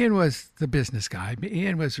 Ian was the business guy.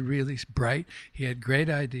 Ian was really bright. He had great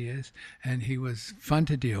ideas, and he was fun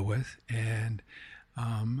to deal with. And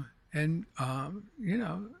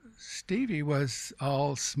Stevie was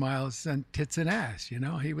all smiles and tits and ass.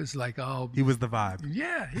 He was like all. He was the vibe.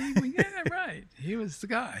 Yeah, right. He was the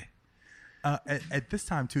guy. At this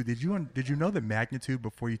time too, did you know the magnitude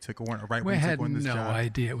before you took on We had no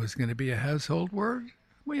idea it was going to be a household word.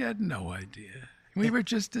 We had no idea. We were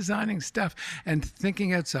just designing stuff and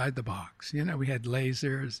thinking outside the box. We had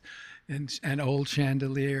lasers and old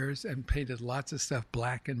chandeliers and painted lots of stuff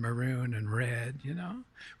black and maroon and red.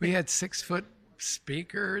 We had 6-foot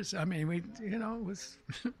speakers. I mean, it was.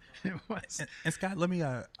 And Scott, let me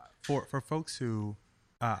for folks who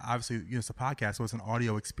obviously it's a podcast, so it's an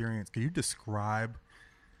audio experience. Can you describe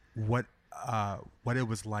what it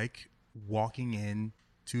was like walking in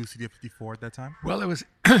to Studio 54 at that time? Well,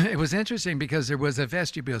 it was interesting because there was a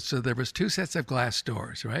vestibule, so there was 2 sets of glass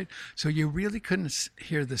doors, right? So you really couldn't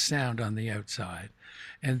hear the sound on the outside.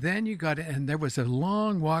 And then and there was a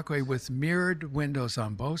long walkway with mirrored windows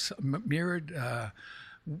on both, there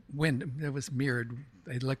was mirrored,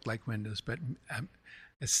 they looked like windows, but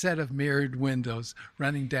a set of mirrored windows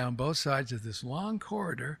running down both sides of this long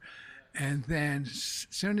corridor. And then as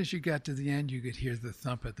soon as you got to the end, you could hear the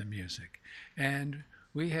thump of the music. And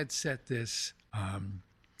we had set this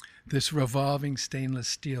revolving stainless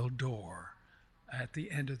steel door at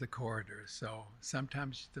the end of the corridor. So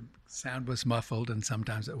sometimes the sound was muffled and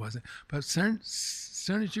sometimes it wasn't. But as soon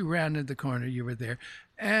as you rounded the corner, you were there.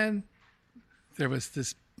 And there was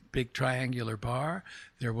this big triangular bar.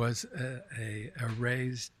 There was a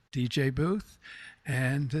raised DJ booth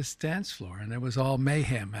and this dance floor. And it was all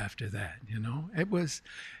mayhem after that, It was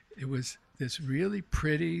this really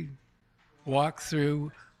pretty walk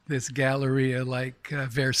through this galleria like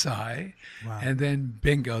Versailles. Wow. And then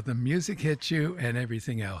bingo, the music hit you and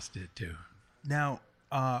everything else did too. Now,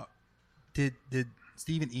 did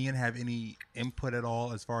Steve and Ian have any input at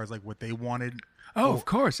all as far as like what they wanted? Oh, of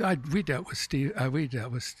course. We dealt with Steve. We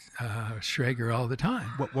dealt with Schrager all the time.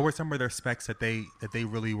 What were some of their specs that they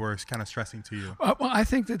really were kind of stressing to you? Well, I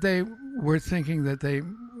think that they were thinking that they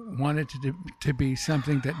wanted to be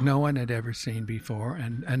something that no one had ever seen before,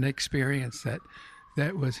 and an experience that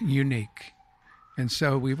was unique. And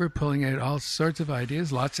so we were pulling out all sorts of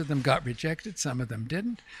ideas. Lots of them got rejected. Some of them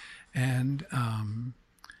didn't. And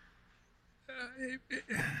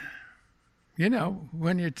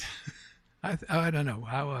when you're I don't know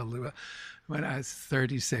how old. When I was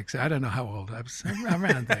 36, I don't know how old I was.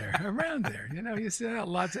 Around there. You still had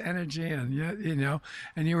lots of energy, and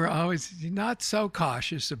and you were always not so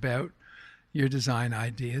cautious about your design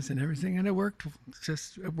ideas and everything, and it worked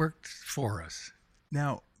for us.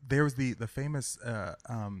 Now there was the famous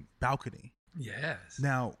balcony. Yes.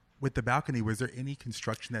 Now, with the balcony, was there any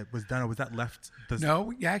construction that was done, or was that left?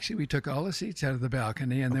 No, we took all the seats out of the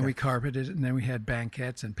balcony, and then we carpeted it, and then we had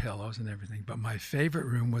banquettes and pillows and everything. But my favorite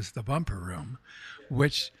room was the bumper room,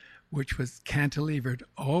 which was cantilevered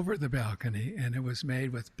over the balcony, and it was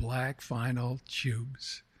made with black vinyl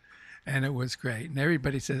tubes. And it was great. And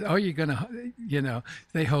everybody says, oh, you're going to,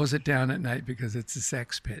 they hose it down at night because it's a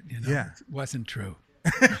sex pit. Yeah. It wasn't true.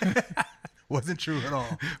 Wasn't true at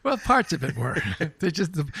all. Well, parts of it were.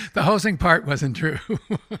 The hosing part wasn't true.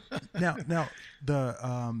 Now,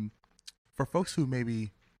 for folks who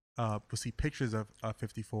maybe will see pictures of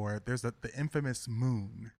 54, there's the infamous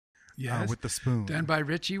moon. Yes, with the spoon, done by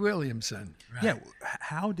Richie Williamson. Right? Yeah,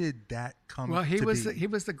 how did that come? Well, he was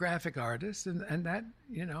the graphic artist, and that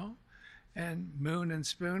and Moon and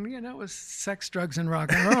Spoon, it was sex, drugs, and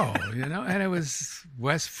rock and roll, and it was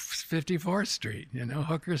West 54th Street,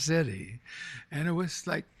 Hooker City. And it was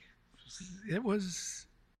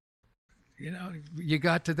you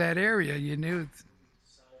got to that area, you knew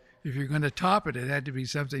if you're going to top it, it had to be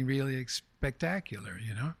something really spectacular,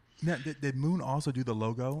 Now, did Moon also do the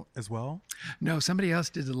logo as well? No, somebody else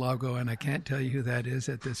did the logo, and I can't tell you who that is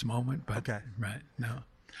at this moment. But okay, right, no,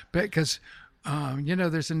 because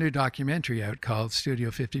there's a new documentary out called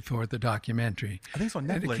Studio 54, the documentary. I think it's on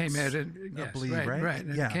Netflix. And it came out, I believe, right.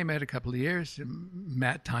 And it came out a couple of years.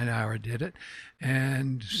 Matt Tynauer did it,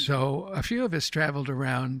 and so a few of us traveled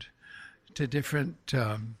around to different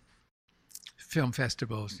film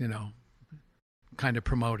festivals, kind of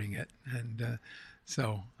promoting it, and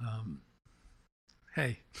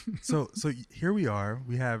hey. so here we are.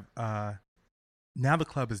 We have now the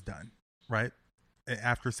club is done, right?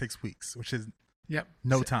 After 6 weeks, which is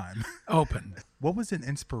no time. Open. What was an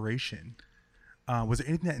inspiration? Was there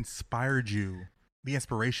anything that inspired you? The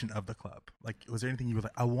inspiration of the club? Like, was there anything you were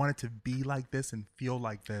like, I wanted to be like this and feel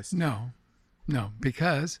like this? No,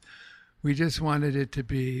 because we just wanted it to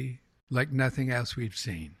be like nothing else we've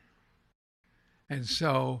seen. And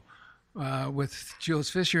so with Jules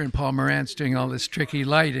Fisher and Paul Morantz doing all this tricky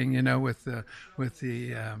lighting, with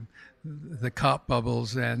the cop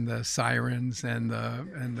bubbles and the sirens and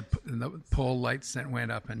the pole lights that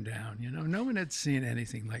went up and down. No one had seen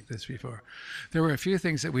anything like this before. There were a few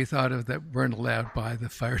things that we thought of that weren't allowed by the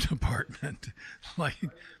fire department, like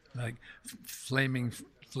flaming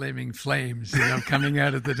flames, coming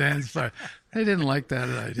out of the dance floor. They didn't like that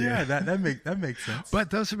idea. Yeah, that makes sense. But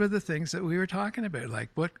those were the things that we were talking about. Like,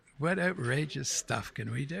 what outrageous stuff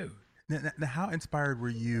can we do? Now, how inspired were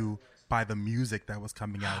you by the music that was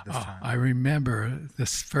coming out at this time? I remember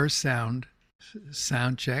this first sound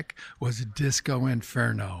check was Disco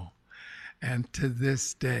Inferno, and to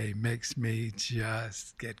this day makes me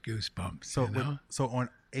just get goosebumps. So on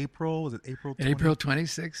April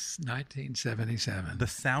 26, 1977. The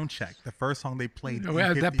sound check, the first song they played.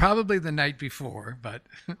 Probably the night before, but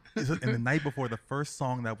and the night before, the first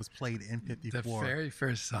song that was played in 54. The very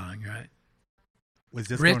first song, right? Was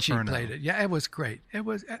Disco Richie Inferno. played it. Yeah, it was great. It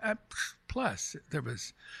was plus there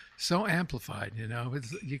was so amplified.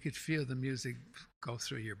 You could feel the music go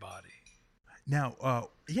through your body. Now,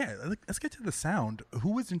 let's get to the sound.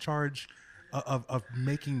 Who was in charge of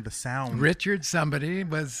making the sound? Richard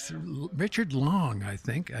Long, I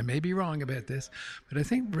think. I may be wrong about this, but I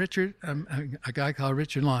think Richard, a guy called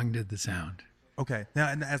Richard Long, did the sound. Okay. Now,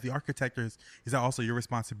 and as the architect, is that also your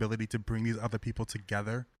responsibility to bring these other people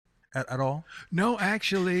together at all? No,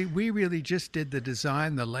 actually, we really just did the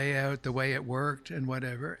design, the layout, the way it worked, and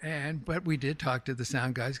whatever. But we did talk to the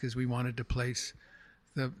sound guys because we wanted to place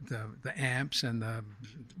the amps and the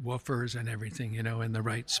woofers and everything, in the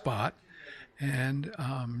right spot. And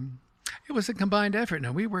it was a combined effort.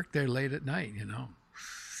 Now, we worked there late at night,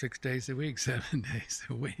 6 days a week, 7 days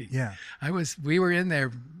a week. Yeah. We were in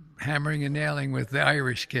there hammering and nailing with the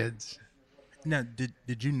Irish kids. Now,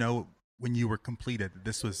 did you know when you were completed that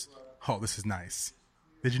this was, this is nice?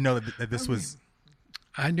 Did you know that this was?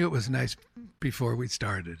 I knew it was nice before we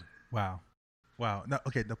started. Wow. Now,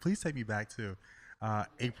 okay, now please take me back to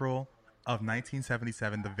April of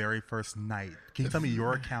 1977, the very first night. Can you tell me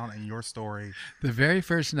your account and your story? The very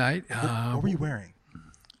first night. What were you wearing?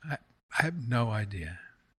 I have no idea.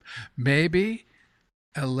 Maybe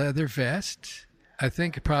a leather vest. I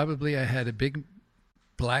think probably I had a big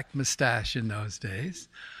black mustache in those days.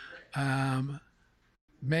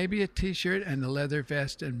 Maybe a T-shirt and a leather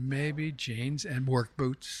vest, and maybe jeans and work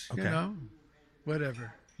boots. Okay.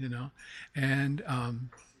 Whatever. And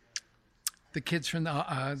the kids from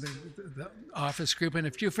the office group and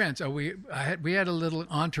a few friends. We had a little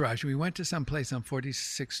entourage. We went to some place on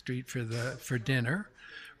 46th Street for dinner,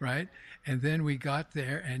 right? And then we got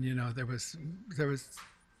there, and there was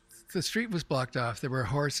the street was blocked off. There were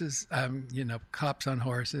horses, cops on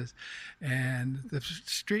horses, and the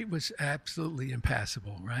street was absolutely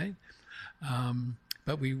impassable, right?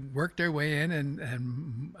 But we worked our way in,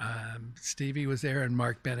 and Stevie was there, and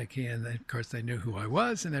Mark Beneke, and of course they knew who I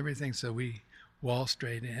was and everything, so we waltzed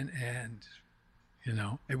straight in, and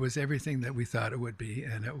it was everything that we thought it would be,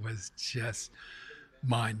 and it was just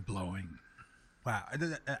mind-blowing. Wow.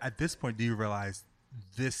 At this point, do you realize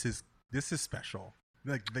this is special?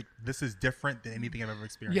 Like this is different than anything I've ever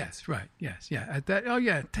experienced? Yes, right, yes, yeah. At that,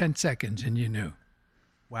 10 seconds, and you knew.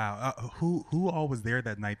 Wow. Who all was there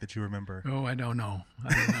that night that you remember? Oh, I don't know.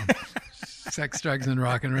 Sex, drugs, and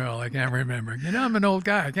rock and roll. I can't remember. I'm an old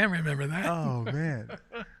guy. I can't remember that. Oh, man.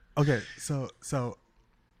 Okay, so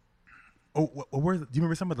do you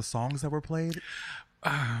remember some of the songs that were played?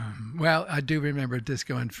 Well, I do remember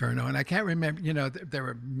Disco Inferno, and I can't remember. There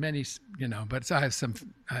were many. But I have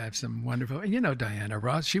some wonderful. Diana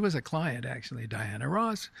Ross. She was a client actually. Diana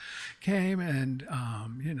Ross came, and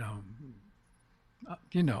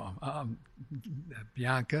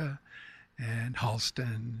Bianca, and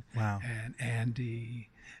Halston, Wow. and Andy,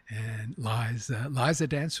 and Liza. Liza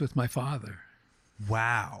danced with my father.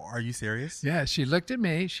 Wow. Are you serious? Yeah, she looked at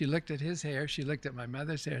me, she looked at his hair, she looked at my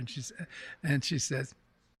mother's hair, and she says,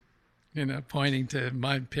 pointing to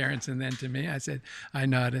my parents and then to me. I said, I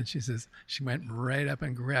nodded. She says, she went right up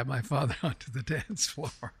and grabbed my father onto the dance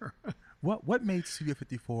floor. What made Studio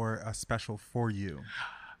 54 special for you?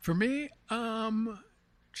 For me,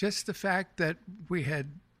 just the fact that we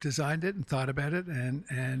had designed it and thought about it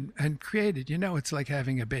and created. It's like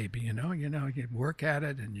having a baby. You work at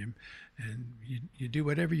it and you do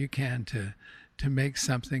whatever you can to make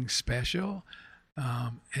something special,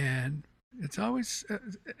 and it's always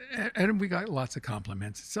and we got lots of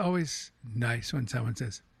compliments. It's always nice when someone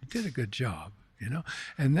says you did a good job.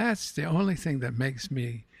 And that's the only thing that makes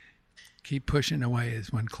me keep pushing away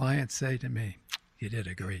is when clients say to me, you did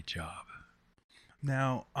a great job.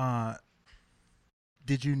 Now, at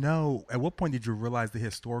what point did you realize the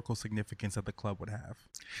historical significance that the club would have?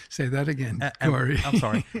 Say that again, Corey. I'm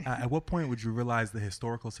sorry. At what point would you realize the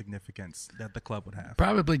historical significance that the club would have?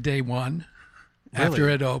 Probably day one. Really? After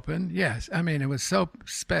it opened, yes. I mean, it was so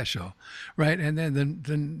special, right? And then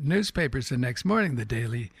the newspapers the next morning, the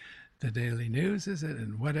Daily News, is it,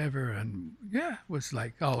 and whatever, and it was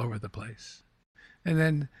like all over the place. And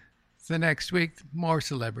then the next week, more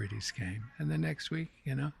celebrities came, and the next week,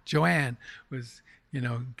 Joanne was,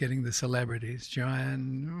 getting the celebrities.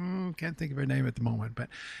 Joanne, can't think of her name at the moment,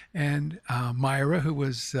 and Myra, who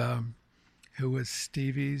was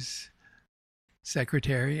Stevie's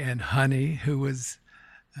secretary, and Honey, who was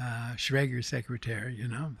Schrager's secretary.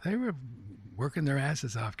 They were working their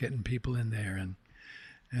asses off getting people in there,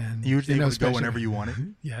 and you were able to go whenever you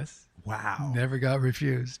wanted. Yes. Wow. Never got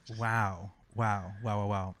refused. Wow.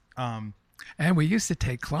 And we used to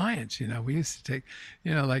take clients. We used to take,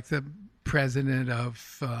 like the president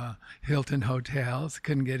of Hilton Hotels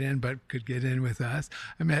couldn't get in, but could get in with us.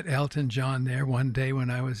 I met Elton John there one day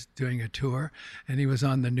when I was doing a tour, and he was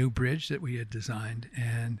on the new bridge that we had designed,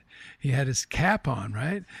 and he had his cap on,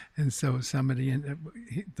 right? And so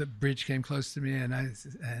the bridge came close to me,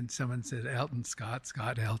 and someone said,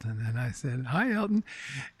 Scott Elton. And I said, hi, Elton.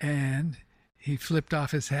 And he flipped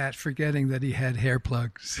off his hat, forgetting that he had hair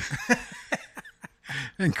plugs.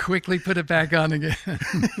 And quickly put it back on again.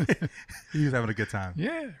 He was having a good time.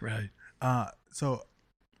 Yeah, right. So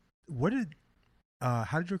how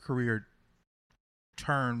did your career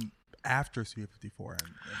turn after Studio 54?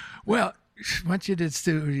 Well, once you did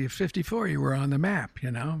Studio 54, you were on the map,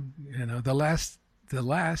 the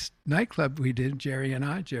last nightclub we did, Jerry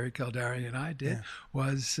Kildare and I did,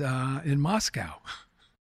 was in Moscow.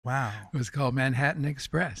 Wow. It was called Manhattan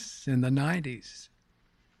Express in the 90s.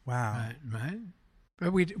 Wow. Right.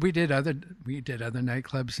 But we did other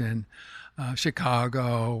nightclubs in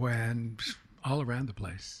Chicago and all around the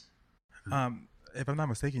place. If I'm not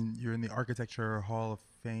mistaken, you're in the Architecture Hall of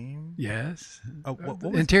Fame. Yes. What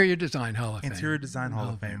was Interior Design Hall of Fame. Interior Design Hall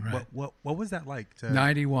of Fame. Right. What was that like?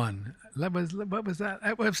 91. What was that?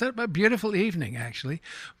 It was a beautiful evening, actually.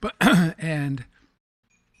 But and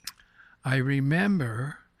I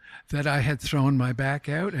remember that I had thrown my back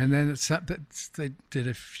out, and then they did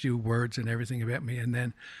a few words and everything about me, and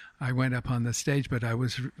then I went up on the stage, but I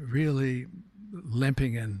was really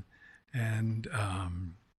limping and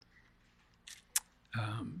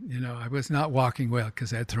I was not walking well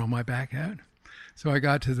because I had thrown my back out. So I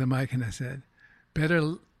got to the mic and I said,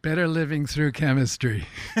 better living through chemistry.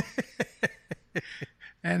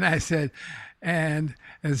 And I said, and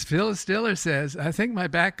as Phil Stiller says, I think my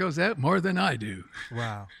back goes out more than I do.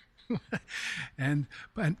 Wow.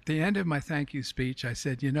 But at the end of my thank you speech, I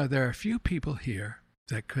said, there are a few people here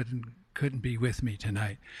that couldn't be with me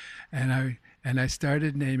tonight. And I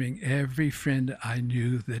started naming every friend I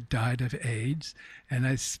knew that died of AIDS. And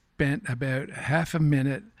I spent about half a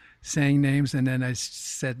minute saying names, and then I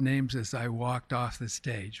said names as I walked off the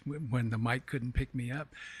stage when the mic couldn't pick me up,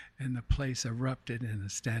 and the place erupted in a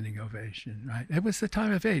standing ovation. Right? It was the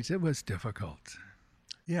time of AIDS. It was difficult.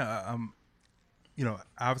 Yeah.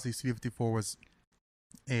 Obviously Studio 54 was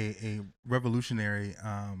a revolutionary,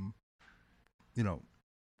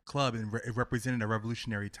 club, and it represented a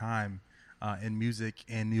revolutionary time in music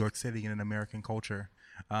in New York City and in American culture.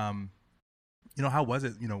 How was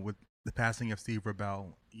it, with the passing of Steve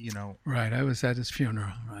Rebell, Right. I was at his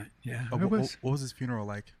funeral. Right. Yeah. What was his funeral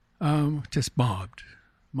like? Just mobbed.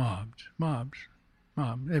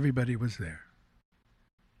 Everybody was there.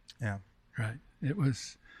 Yeah. Right. It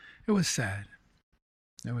was sad.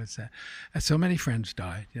 It was sad. And so many friends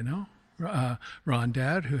died, Ron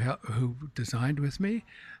Dowd, who designed with me,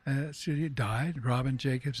 studio, died. Robin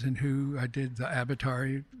Jacobson, who I did the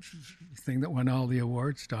Avatar thing that won all the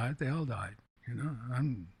awards, died. They all died. You know,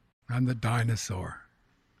 I'm the dinosaur.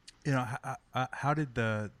 You know, how did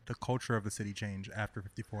the culture of the city change after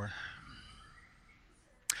 54?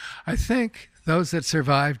 I think those that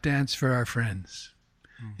survived danced for our friends.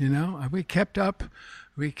 You know, we kept up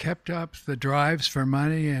the drives for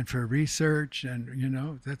money and for research, and you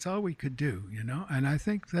know, that's all we could do, you know. And I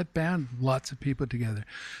think that bound lots of people together.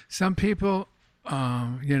 Some people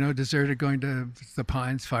you know, deserted going to the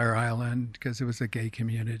Pines, Fire Island, because it was a gay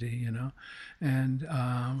community, you know. And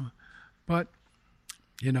but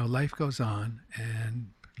you know, life goes on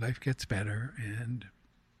and life gets better, and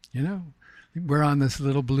you know, we're on this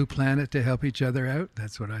little blue planet to help each other out.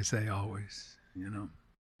 That's what I say always, you know.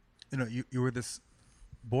 You know, you were this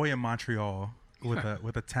boy in Montreal with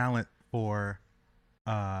a talent for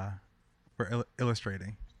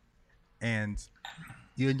illustrating, and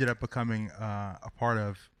you ended up becoming a part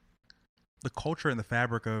of the culture and the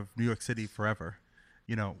fabric of New York City forever.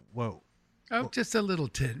 You know, just a little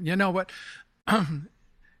tid. You know what?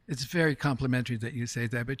 It's very complimentary that you say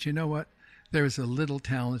that, but you know what? There is a little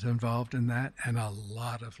talent involved in that, and a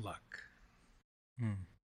lot of luck.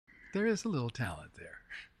 There is a little talent there.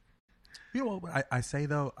 You know what I say,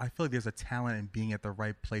 though? I feel like there's a talent in being at the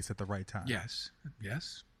right place at the right time. Yes.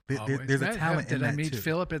 There's a talent in that, too. Did I meet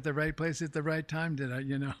Philip at the right place at the right time? Did I,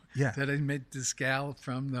 you know? Yeah. Did I meet this gal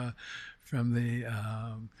from the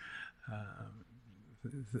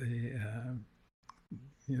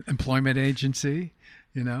employment agency?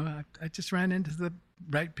 You know, I just ran into the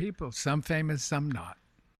right people. Some famous, some not.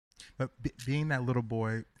 But being that little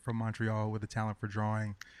boy from Montreal with a talent for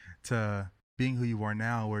drawing, to being who you are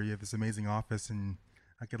now, where you have this amazing office, and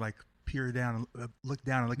I could like peer down and look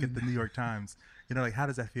down and look at the New York Times. You know, like, how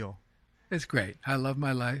does that feel? It's great. I love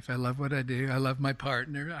my life. I love what I do. I love my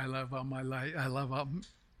partner. I love all my life. I love all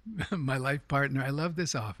my life partner. I love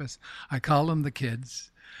this office. I call them the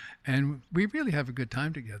kids, and we really have a good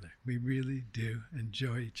time together. We really do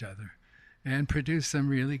enjoy each other and produce some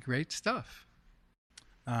really great stuff.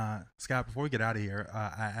 Scott, before we get out of here,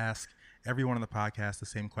 I ask everyone on the podcast the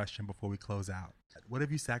same question before we close out. What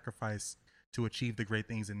have you sacrificed to achieve the great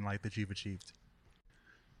things in life that you've achieved?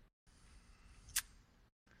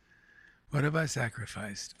 What have I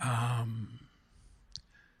sacrificed?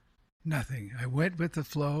 Nothing. I went with the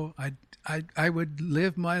flow. I would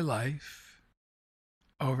live my life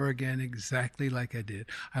over again exactly like I did.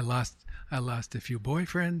 I lost a few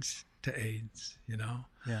boyfriends to AIDS, you know.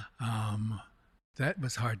 Yeah. That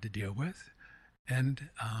was hard to deal with. And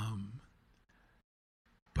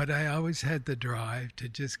but I always had the drive to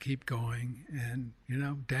just keep going and, you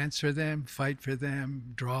know, dance for them, fight for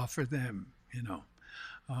them, draw for them, you know.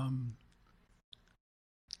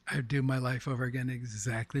 I'd do my life over again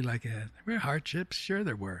exactly like it. There were hardships, sure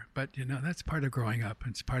there were, but, you know, that's part of growing up.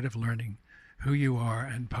 It's part of learning who you are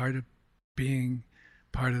and part of being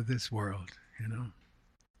part of this world, you know.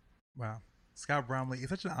 Wow. Scott Bromley, it's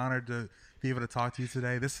such an honor to be able to talk to you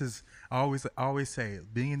today. This is, I always say,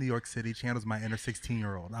 being in New York City channels my inner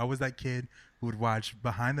 16-year-old. I was that kid who would watch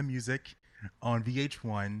Behind the Music on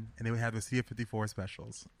VH1, and they would have the Studio 54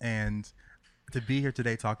 specials. And to be here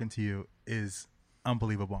today talking to you is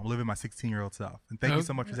unbelievable. I'm living my 16-year-old self. And thank you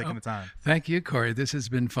so much for taking the time. Thank you, Corey. This has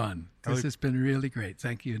been fun. This has been really great.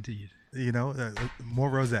 Thank you indeed. You know,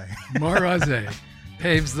 more rosé. More rosé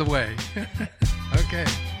paves the way. Okay.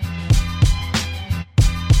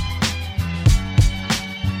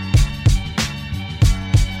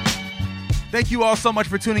 Thank you all so much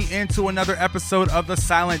for tuning in to another episode of the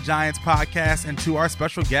Silent Giants podcast, and to our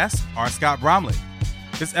special guest, R. Scott Bromley.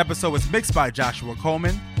 This episode was mixed by Joshua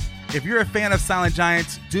Coleman. If you're a fan of Silent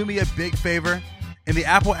Giants, do me a big favor. In the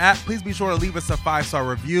Apple app, please be sure to leave us a 5-star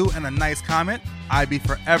review and a nice comment. I'd be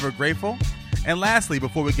forever grateful. And lastly,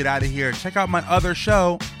 before we get out of here, check out my other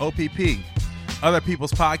show, OPP, Other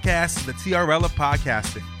People's Podcasts, the TRL of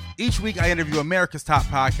podcasting. Each week, I interview America's top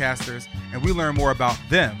podcasters, and we learn more about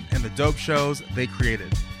them and the dope shows they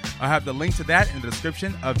created. I'll have the link to that in the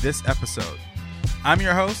description of this episode. I'm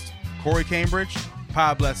your host, Corey Cambridge.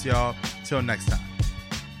 God bless y'all. Till next time.